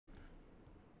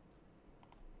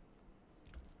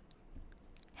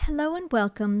Hello and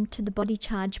welcome to the Body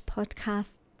Charge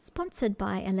podcast sponsored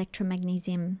by Elektra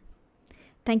Magnesium.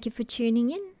 Thank you for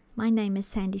tuning in. My name is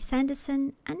Sandy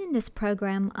Sanderson, and in this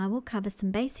program I will cover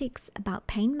some basics about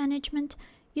pain management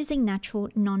using natural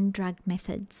non-drug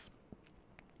methods.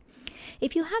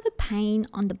 If you have a pain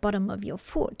on the bottom of your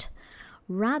foot,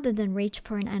 rather than reach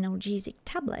for an analgesic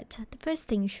tablet, the first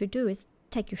thing you should do is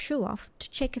take your shoe off to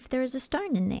check if there is a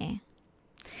stone in there.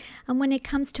 And when it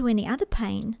comes to any other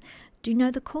pain, do you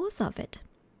know the cause of it?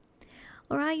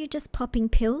 Or are you just popping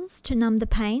pills to numb the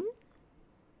pain?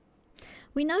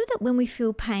 We know that when we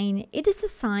feel pain, it is a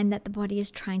sign that the body is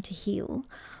trying to heal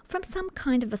from some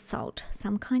kind of assault,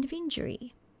 some kind of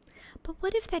injury. But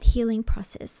what if that healing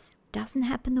process doesn't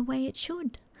happen the way it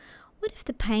should? What if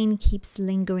the pain keeps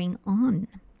lingering on?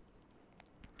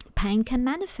 Pain can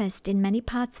manifest in many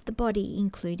parts of the body,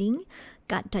 including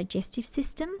gut digestive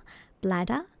system,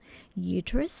 bladder,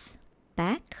 uterus,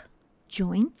 back,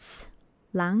 joints,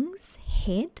 lungs,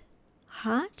 head,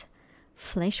 heart,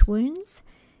 flesh wounds,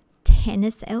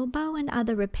 tennis elbow, and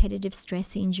other repetitive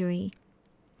stress injury.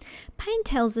 Pain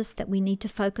tells us that we need to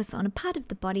focus on a part of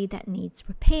the body that needs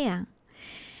repair.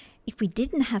 If we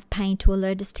didn't have pain to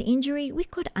alert us to injury, we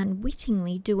could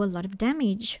unwittingly do a lot of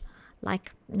damage,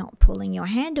 like not pulling your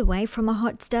hand away from a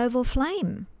hot stove or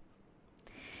flame.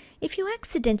 If you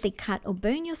accidentally cut or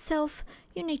burn yourself,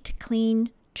 you need to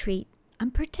clean, treat,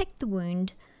 and protect the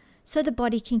wound so the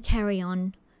body can carry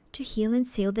on to heal and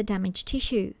seal the damaged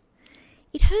tissue.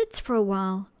 It hurts for a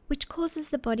while, which causes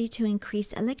the body to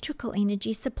increase electrical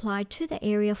energy supplied to the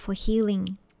area for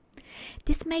healing.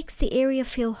 This makes the area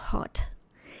feel hot.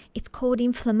 It's called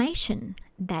inflammation,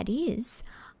 that is,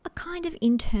 a kind of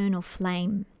internal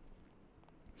flame.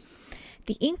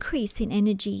 The increase in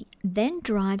energy then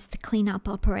drives the cleanup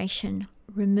operation,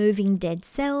 removing dead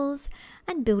cells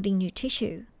and building new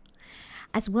tissue.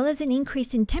 As well as an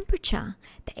increase in temperature,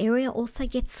 the area also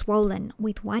gets swollen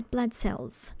with white blood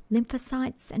cells,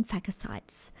 lymphocytes and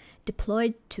phagocytes,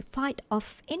 deployed to fight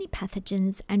off any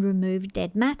pathogens and remove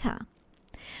dead matter.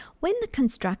 When the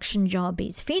construction job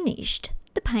is finished,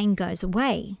 the pain goes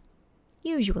away,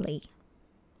 usually.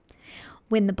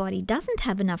 When the body doesn't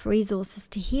have enough resources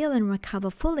to heal and recover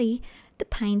fully, the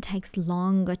pain takes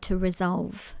longer to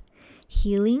resolve.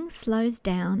 Healing slows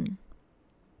down.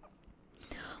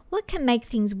 What can make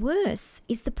things worse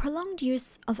is the prolonged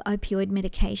use of opioid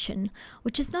medication,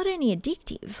 which is not only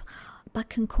addictive, but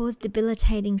can cause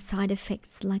debilitating side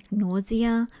effects like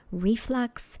nausea,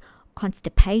 reflux,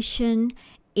 constipation,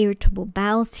 irritable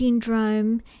bowel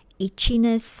syndrome,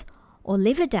 itchiness, or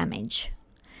liver damage.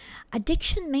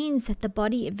 Addiction means that the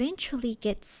body eventually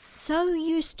gets so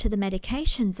used to the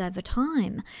medications over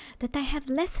time that they have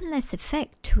less and less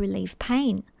effect to relieve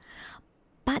pain.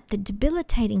 But the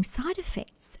debilitating side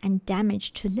effects and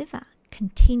damage to liver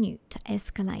continue to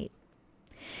escalate.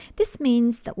 This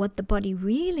means that what the body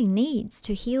really needs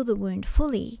to heal the wound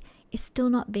fully is still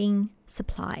not being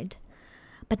supplied.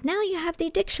 But now you have the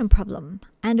addiction problem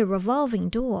and a revolving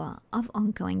door of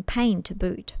ongoing pain to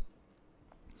boot.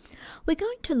 We're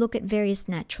going to look at various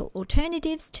natural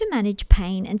alternatives to manage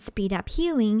pain and speed up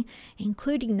healing,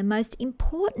 including the most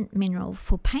important mineral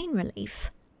for pain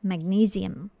relief,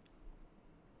 magnesium.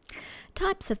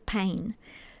 Types of pain.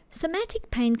 Somatic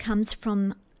pain comes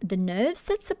from the nerves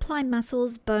that supply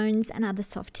muscles, bones, and other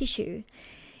soft tissue.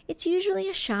 It's usually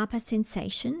a sharper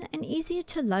sensation and easier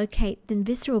to locate than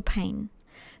visceral pain.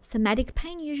 Somatic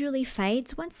pain usually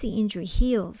fades once the injury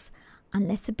heals,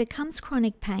 unless it becomes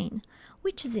chronic pain,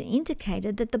 which is an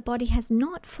indicator that the body has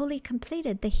not fully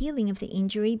completed the healing of the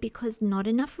injury because not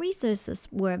enough resources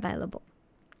were available.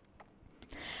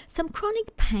 Some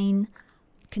chronic pain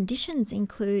conditions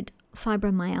include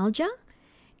fibromyalgia,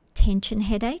 tension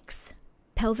headaches,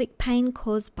 pelvic pain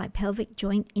caused by pelvic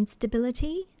joint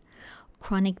instability,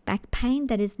 chronic back pain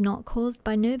that is not caused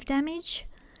by nerve damage,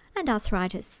 and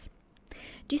arthritis.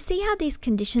 Do you see how these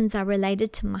conditions are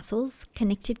related to muscles,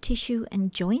 connective tissue,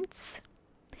 and joints?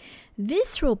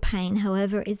 Visceral pain,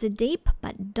 however, is a deep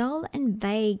but dull and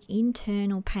vague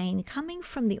internal pain coming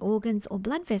from the organs or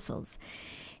blood vessels.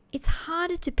 It's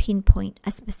harder to pinpoint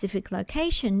a specific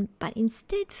location, but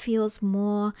instead feels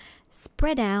more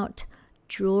spread out,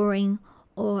 drawing,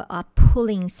 or a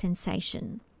pulling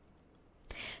sensation.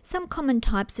 Some common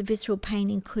types of visceral pain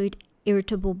include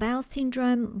irritable bowel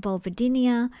syndrome,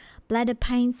 vulvodynia, bladder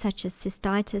pain such as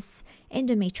cystitis,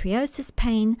 endometriosis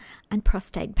pain, and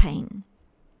prostate pain.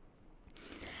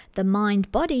 The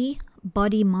mind-body,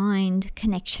 body-mind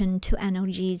connection to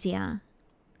analgesia.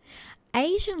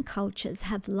 Asian cultures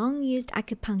have long used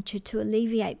acupuncture to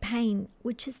alleviate pain,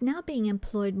 which is now being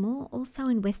employed more also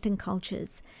in Western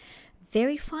cultures.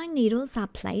 Very fine needles are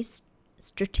placed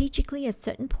strategically at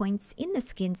certain points in the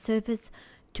skin surface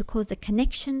to cause a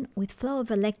connection with flow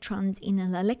of electrons in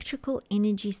an electrical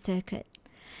energy circuit.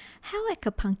 How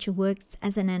acupuncture works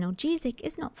as an analgesic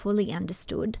is not fully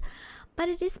understood, but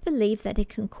it is believed that it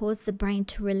can cause the brain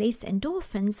to release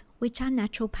endorphins, which are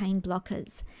natural pain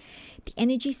blockers. The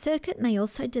energy circuit may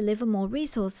also deliver more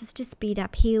resources to speed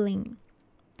up healing.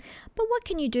 But what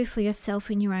can you do for yourself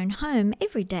in your own home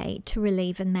every day to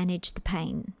relieve and manage the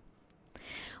pain?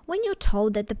 When you're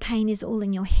told that the pain is all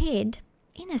in your head,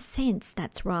 in a sense,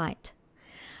 that's right.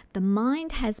 The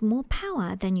mind has more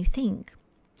power than you think.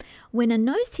 When a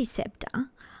nociceptor,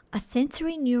 a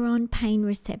sensory neuron pain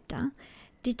receptor,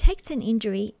 detects an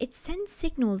injury, it sends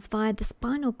signals via the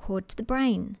spinal cord to the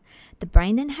brain. The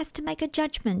brain then has to make a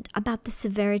judgment about the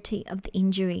severity of the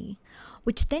injury,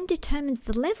 which then determines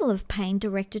the level of pain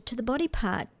directed to the body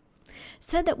part,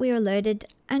 so that we are alerted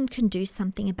and can do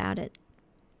something about it.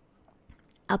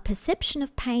 Our perception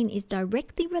of pain is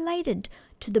directly related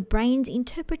to the brain's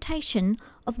interpretation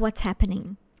of what's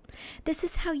happening. This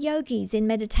is how yogis in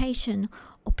meditation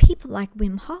or people like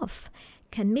Wim Hof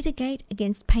can mitigate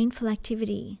against painful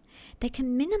activity. They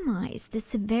can minimize the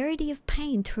severity of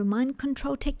pain through mind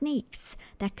control techniques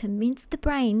that convince the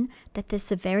brain that the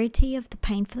severity of the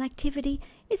painful activity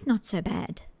is not so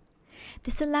bad.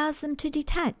 This allows them to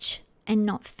detach and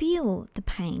not feel the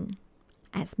pain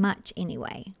as much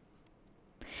anyway.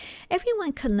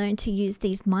 Everyone can learn to use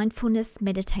these mindfulness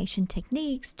meditation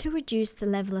techniques to reduce the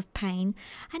level of pain,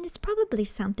 and it's probably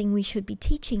something we should be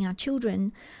teaching our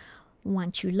children.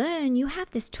 Once you learn, you have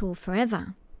this tool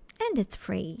forever, and it's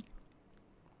free.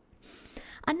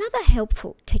 Another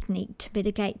helpful technique to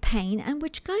mitigate pain, and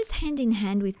which goes hand in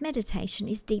hand with meditation,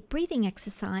 is deep breathing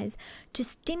exercise to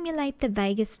stimulate the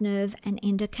vagus nerve and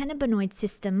endocannabinoid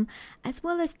system, as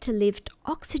well as to lift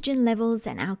oxygen levels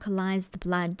and alkalize the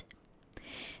blood.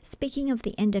 Speaking of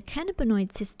the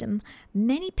endocannabinoid system,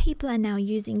 many people are now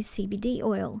using CBD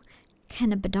oil,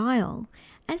 cannabidiol,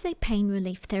 as a pain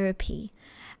relief therapy,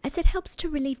 as it helps to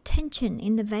relieve tension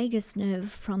in the vagus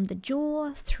nerve from the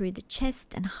jaw through the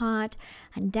chest and heart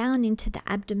and down into the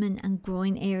abdomen and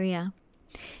groin area.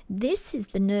 This is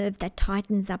the nerve that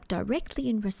tightens up directly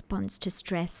in response to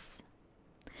stress.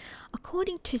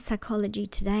 According to Psychology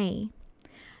Today,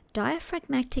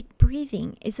 diaphragmatic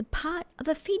breathing is a part of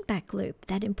a feedback loop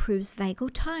that improves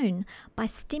vagal tone by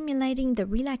stimulating the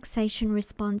relaxation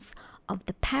response of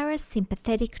the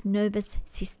parasympathetic nervous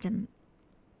system.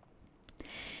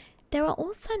 There are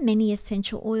also many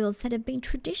essential oils that have been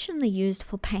traditionally used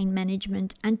for pain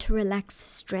management and to relax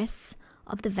stress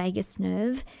of the vagus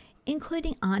nerve,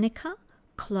 including arnica,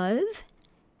 clove,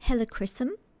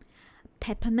 helichrysum,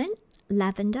 peppermint,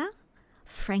 lavender,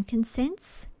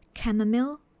 frankincense,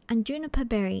 chamomile, and juniper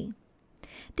berry.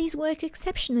 These work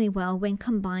exceptionally well when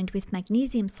combined with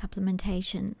magnesium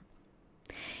supplementation.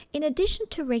 In addition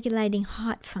to regulating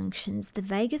heart functions, the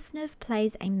vagus nerve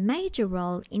plays a major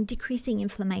role in decreasing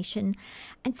inflammation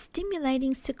and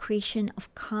stimulating secretion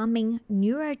of calming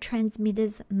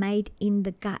neurotransmitters made in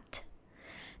the gut.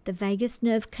 The vagus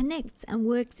nerve connects and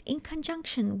works in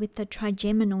conjunction with the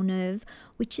trigeminal nerve,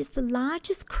 which is the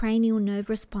largest cranial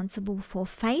nerve responsible for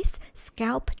face,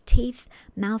 scalp, teeth,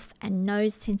 mouth, and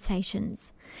nose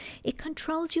sensations. It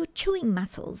controls your chewing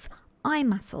muscles, eye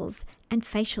muscles, and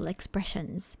facial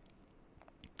expressions.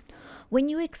 When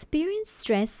you experience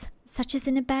stress, such as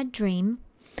in a bad dream,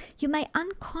 you may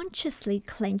unconsciously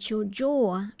clench your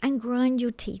jaw and grind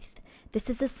your teeth. This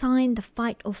is a sign the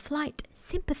fight or flight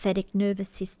sympathetic nervous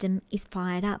system is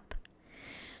fired up.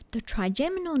 The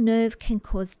trigeminal nerve can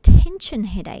cause tension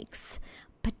headaches,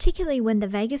 particularly when the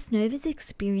vagus nerve is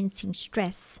experiencing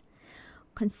stress.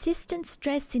 Consistent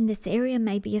stress in this area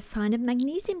may be a sign of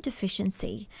magnesium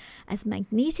deficiency, as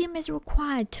magnesium is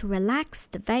required to relax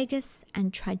the vagus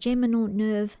and trigeminal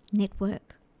nerve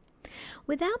network.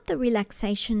 Without the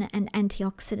relaxation and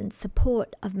antioxidant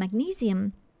support of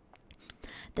magnesium,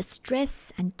 the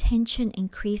stress and tension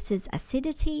increases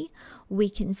acidity,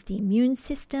 weakens the immune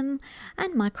system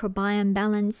and microbiome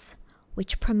balance,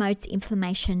 which promotes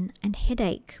inflammation and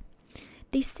headache.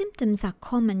 These symptoms are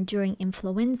common during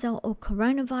influenza or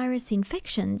coronavirus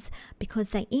infections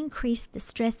because they increase the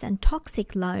stress and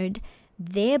toxic load,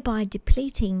 thereby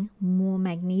depleting more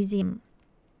magnesium.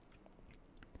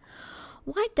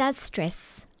 Why does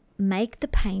stress make the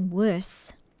pain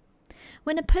worse?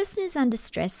 When a person is under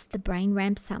stress, the brain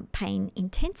ramps up pain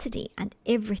intensity and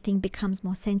everything becomes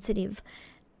more sensitive.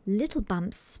 Little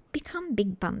bumps become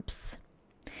big bumps.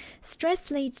 Stress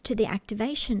leads to the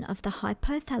activation of the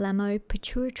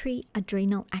hypothalamo-pituitary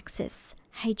adrenal axis,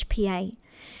 HPA.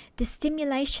 This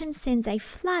stimulation sends a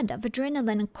flood of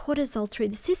adrenaline and cortisol through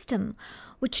the system,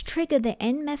 which trigger the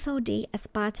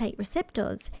N-methyl-D-aspartate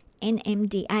receptors,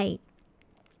 NMDA.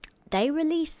 They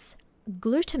release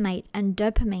glutamate and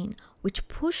dopamine, which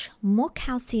push more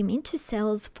calcium into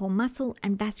cells for muscle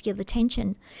and vascular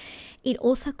tension. It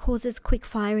also causes quick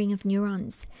firing of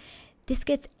neurons. This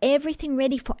gets everything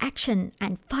ready for action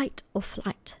and fight or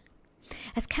flight.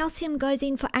 As calcium goes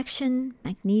in for action,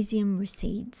 magnesium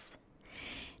recedes.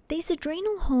 These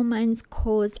adrenal hormones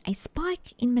cause a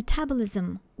spike in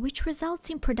metabolism, which results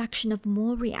in production of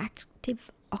more reactive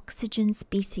oxygen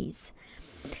species.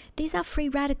 These are free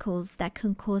radicals that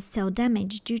can cause cell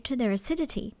damage due to their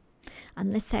acidity,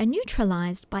 unless they are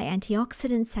neutralized by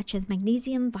antioxidants such as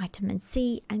magnesium, vitamin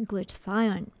C, and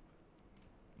glutathione.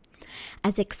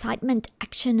 As excitement,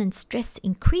 action, and stress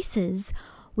increases,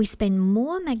 we spend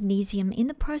more magnesium in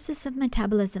the process of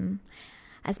metabolism.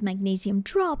 As magnesium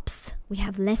drops, we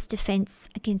have less defense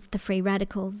against the free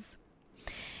radicals.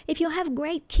 If you have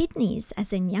great kidneys,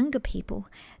 as in younger people,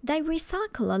 they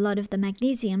recycle a lot of the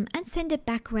magnesium and send it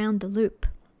back around the loop.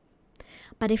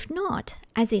 But if not,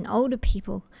 as in older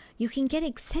people, you can get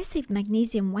excessive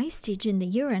magnesium wastage in the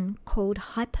urine called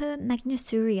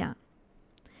hypermagnesiuria.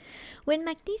 When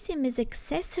magnesium is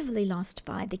excessively lost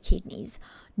by the kidneys,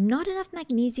 not enough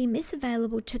magnesium is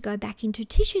available to go back into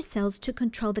tissue cells to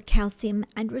control the calcium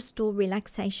and restore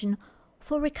relaxation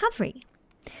for recovery.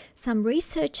 Some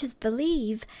researchers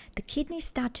believe the kidneys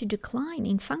start to decline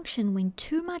in function when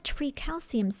too much free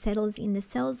calcium settles in the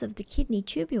cells of the kidney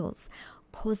tubules,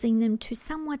 causing them to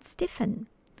somewhat stiffen.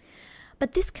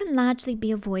 But this can largely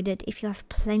be avoided if you have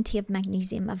plenty of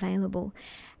magnesium available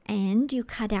and you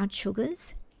cut out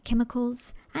sugars,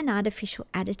 chemicals, and artificial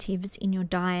additives in your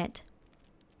diet.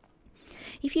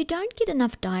 If you don't get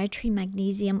enough dietary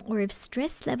magnesium, or if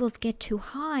stress levels get too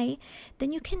high,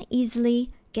 then you can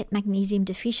easily get magnesium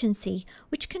deficiency,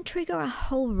 which can trigger a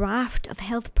whole raft of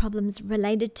health problems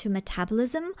related to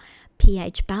metabolism,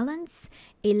 pH balance,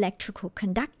 electrical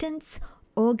conductance,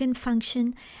 organ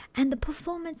function, and the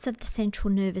performance of the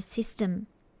central nervous system.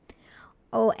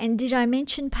 Oh, and did I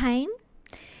mention pain?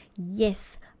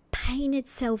 Yes, pain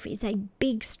itself is a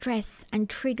big stress and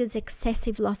triggers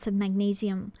excessive loss of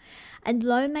magnesium. And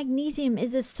low magnesium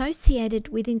is associated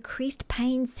with increased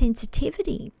pain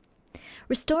sensitivity.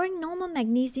 Restoring normal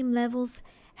magnesium levels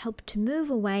help to move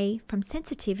away from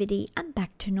sensitivity and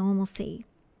back to normalcy.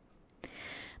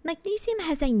 Magnesium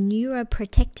has a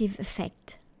neuroprotective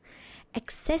effect.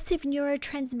 Excessive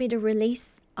neurotransmitter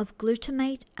release of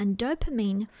glutamate and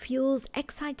dopamine fuels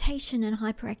excitation and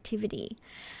hyperactivity.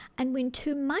 And when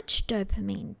too much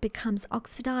dopamine becomes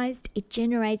oxidized, it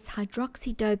generates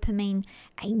hydroxydopamine,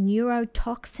 a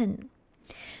neurotoxin.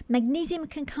 Magnesium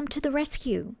can come to the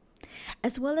rescue.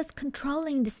 As well as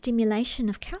controlling the stimulation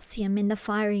of calcium in the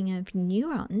firing of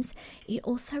neurons, it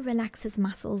also relaxes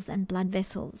muscles and blood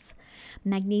vessels.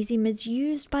 Magnesium is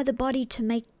used by the body to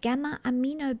make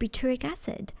gamma-aminobutyric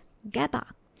acid, GABA,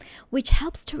 which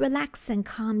helps to relax and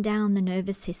calm down the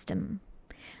nervous system.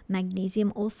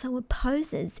 Magnesium also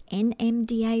opposes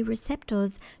NMDA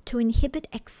receptors to inhibit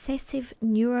excessive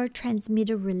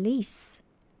neurotransmitter release.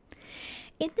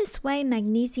 In this way,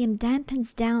 magnesium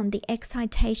dampens down the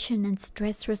excitation and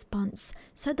stress response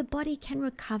so the body can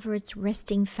recover its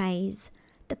resting phase,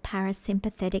 the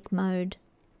parasympathetic mode.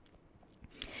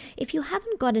 If you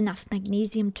haven't got enough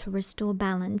magnesium to restore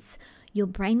balance, your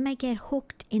brain may get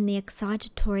hooked in the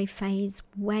excitatory phase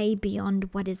way beyond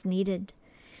what is needed.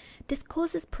 This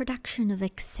causes production of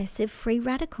excessive free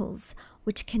radicals,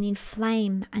 which can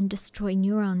inflame and destroy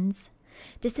neurons.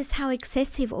 This is how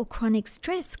excessive or chronic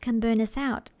stress can burn us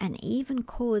out and even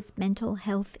cause mental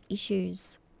health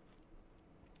issues.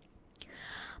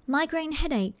 Migraine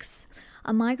headaches.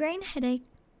 A migraine headache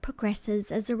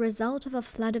progresses as a result of a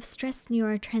flood of stress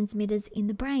neurotransmitters in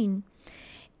the brain.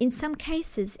 In some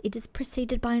cases, it is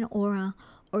preceded by an aura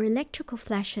or electrical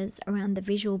flashes around the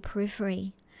visual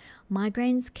periphery.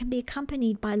 Migraines can be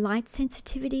accompanied by light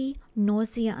sensitivity,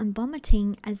 nausea, and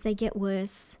vomiting as they get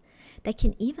worse. They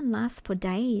can even last for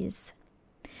days.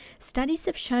 Studies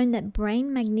have shown that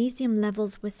brain magnesium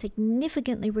levels were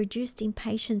significantly reduced in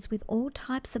patients with all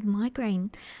types of migraine,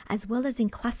 as well as in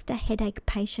cluster headache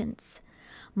patients.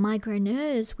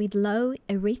 Migraineurs with low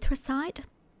erythrocyte,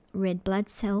 red blood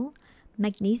cell,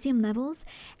 magnesium levels,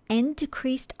 and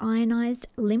decreased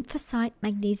ionized lymphocyte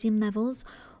magnesium levels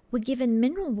were given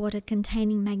mineral water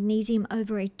containing magnesium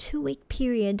over a 2-week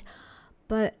period,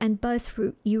 and both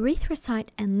erythrocyte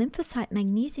and lymphocyte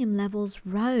magnesium levels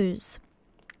rose.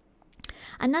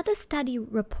 Another study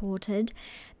reported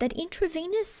that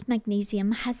intravenous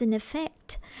magnesium has an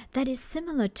effect that is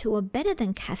similar to or better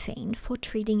than caffeine for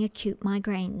treating acute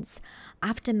migraines.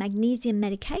 After magnesium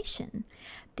medication,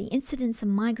 the incidence of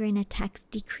migraine attacks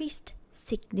decreased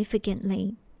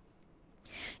significantly.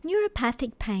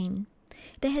 Neuropathic pain.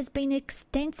 There has been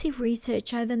extensive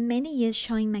research over many years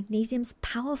showing magnesium's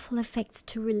powerful effects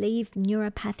to relieve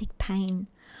neuropathic pain.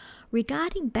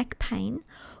 Regarding back pain,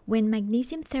 when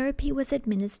magnesium therapy was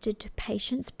administered to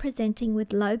patients presenting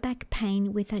with low back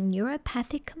pain with a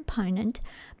neuropathic component,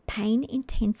 pain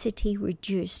intensity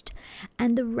reduced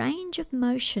and the range of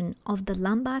motion of the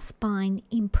lumbar spine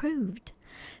improved.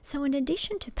 So in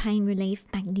addition to pain relief,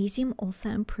 magnesium also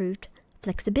improved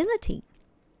flexibility.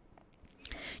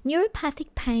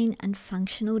 Neuropathic pain and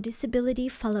functional disability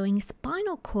following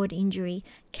spinal cord injury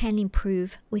can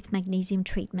improve with magnesium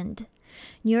treatment.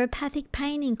 Neuropathic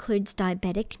pain includes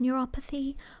diabetic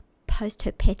neuropathy,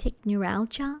 postherpetic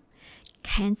neuralgia,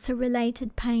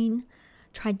 cancer-related pain,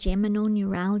 trigeminal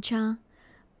neuralgia,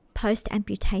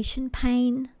 post-amputation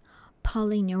pain,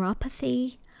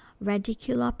 polyneuropathy,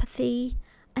 radiculopathy,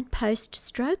 and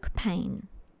post-stroke pain.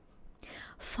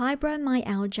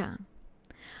 Fibromyalgia.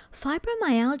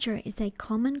 Fibromyalgia is a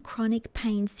common chronic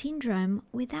pain syndrome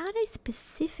without a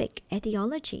specific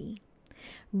etiology.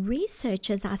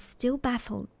 Researchers are still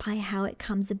baffled by how it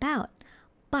comes about,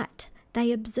 but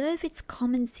they observe its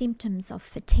common symptoms of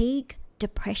fatigue,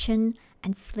 depression,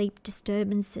 and sleep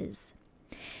disturbances.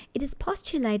 It is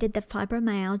postulated that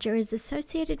fibromyalgia is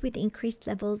associated with increased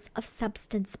levels of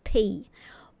substance P,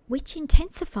 which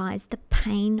intensifies the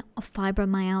pain of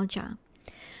fibromyalgia.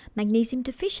 Magnesium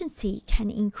deficiency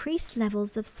can increase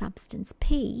levels of substance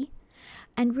P,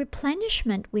 and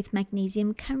replenishment with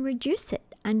magnesium can reduce it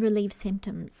and relieve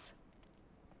symptoms.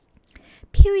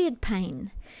 Period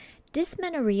pain.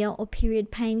 Dysmenorrhea or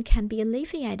period pain can be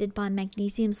alleviated by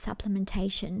magnesium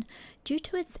supplementation due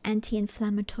to its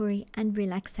anti-inflammatory and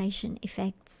relaxation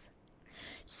effects.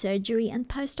 Surgery and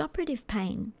post-operative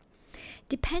pain.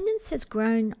 Dependence has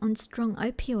grown on strong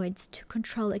opioids to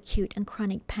control acute and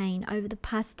chronic pain over the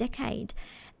past decade,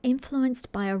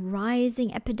 influenced by a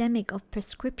rising epidemic of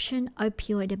prescription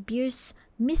opioid abuse,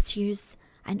 misuse,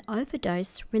 and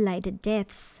overdose-related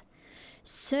deaths.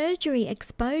 Surgery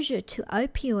exposure to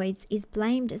opioids is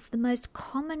blamed as the most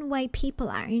common way people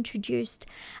are introduced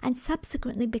and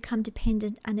subsequently become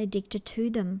dependent and addicted to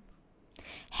them.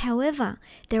 However,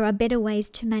 there are better ways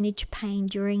to manage pain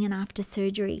during and after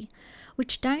surgery,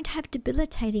 which don't have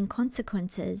debilitating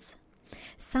consequences.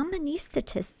 Some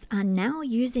anaesthetists are now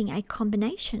using a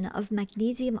combination of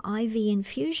magnesium IV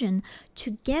infusion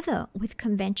together with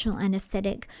conventional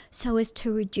anaesthetic so as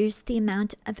to reduce the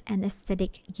amount of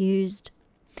anaesthetic used.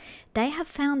 They have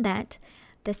found that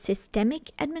the systemic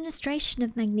administration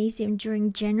of magnesium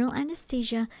during general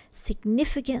anesthesia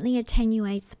significantly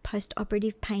attenuates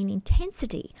post-operative pain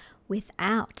intensity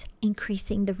without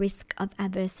increasing the risk of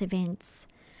adverse events.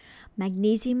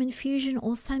 Magnesium infusion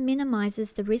also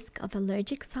minimizes the risk of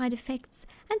allergic side effects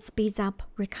and speeds up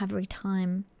recovery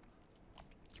time.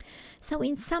 So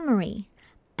in summary,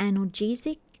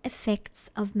 analgesic effects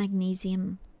of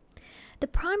magnesium. The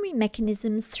primary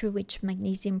mechanisms through which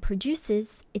magnesium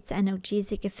produces its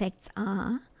analgesic effects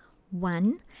are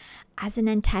 1. As an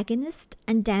antagonist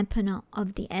and dampener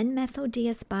of the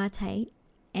N-methyl-D-aspartate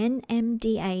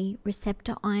NMDA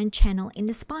receptor ion channel in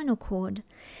the spinal cord.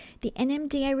 The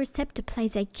NMDA receptor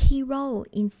plays a key role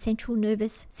in central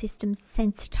nervous system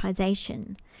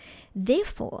sensitization.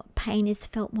 Therefore, pain is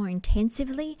felt more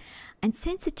intensively and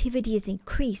sensitivity is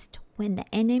increased when the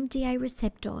NMDA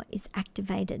receptor is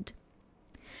activated.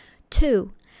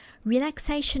 2.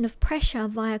 Relaxation of pressure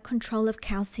via control of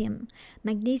calcium.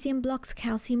 Magnesium blocks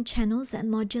calcium channels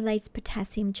and modulates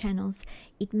potassium channels.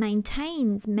 It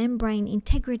maintains membrane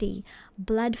integrity,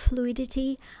 blood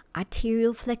fluidity,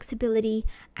 arterial flexibility,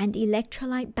 and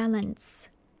electrolyte balance.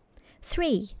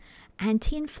 3.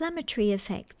 Anti-inflammatory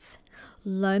effects.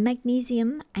 Low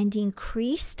magnesium and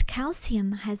increased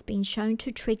calcium has been shown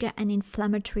to trigger an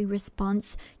inflammatory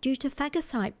response due to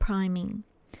phagocyte priming.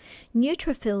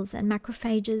 Neutrophils and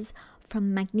macrophages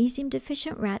from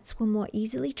magnesium-deficient rats were more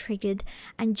easily triggered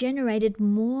and generated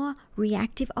more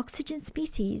reactive oxygen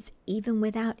species even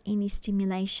without any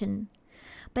stimulation.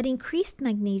 But increased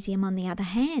magnesium, on the other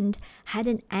hand, had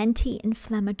an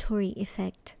anti-inflammatory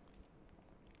effect.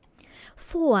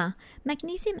 4.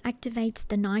 Magnesium activates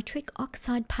the nitric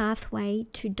oxide pathway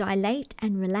to dilate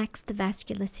and relax the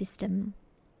vascular system.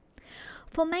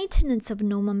 For maintenance of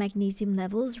normal magnesium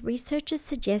levels, researchers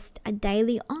suggest a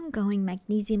daily ongoing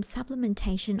magnesium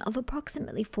supplementation of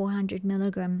approximately 400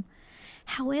 mg.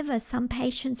 However, some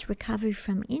patients recovering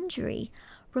from injury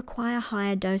require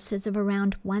higher doses of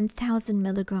around 1,000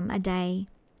 milligram a day.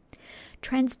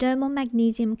 Transdermal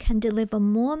magnesium can deliver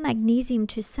more magnesium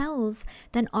to cells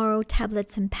than oral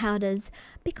tablets and powders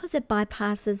because it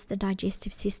bypasses the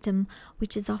digestive system,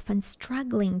 which is often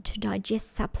struggling to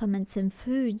digest supplements and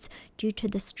foods due to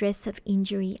the stress of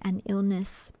injury and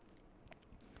illness.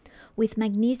 With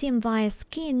magnesium via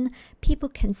skin, people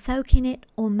can soak in it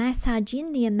or massage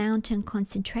in the amount and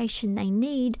concentration they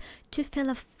need to feel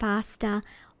a faster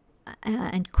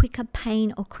and quicker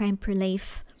pain or cramp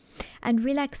relief and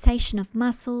relaxation of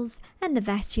muscles and the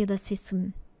vascular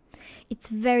system. It's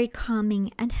very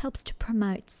calming and helps to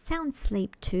promote sound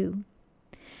sleep too.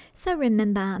 So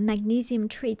remember, magnesium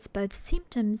treats both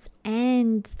symptoms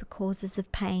and the causes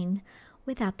of pain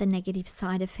without the negative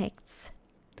side effects.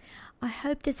 I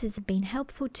hope this has been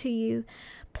helpful to you.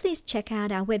 Please check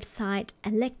out our website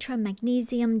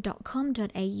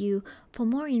elektramagnesium.com.au for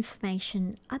more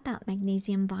information about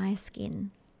magnesium via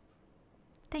skin.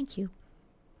 Thank you.